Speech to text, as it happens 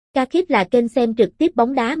CaKhip là kênh xem trực tiếp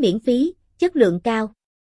bóng đá miễn phí, chất lượng cao.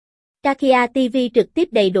 CaKhiaTV trực tiếp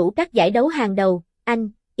đầy đủ các giải đấu hàng đầu, Anh,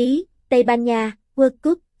 Ý, Tây Ban Nha, World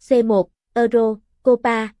Cup, C1, Euro,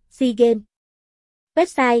 Copa, SEA Games.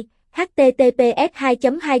 Website https 2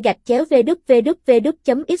 2 www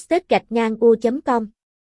u com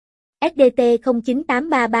SĐT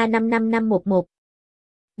 0983355511.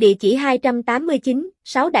 Địa chỉ 289,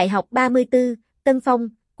 6 Đại học 34, Tân Phong,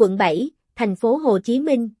 quận 7, thành phố Hồ Chí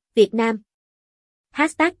Minh, Việt Nam.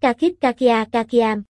 #CaKhip CaKhia.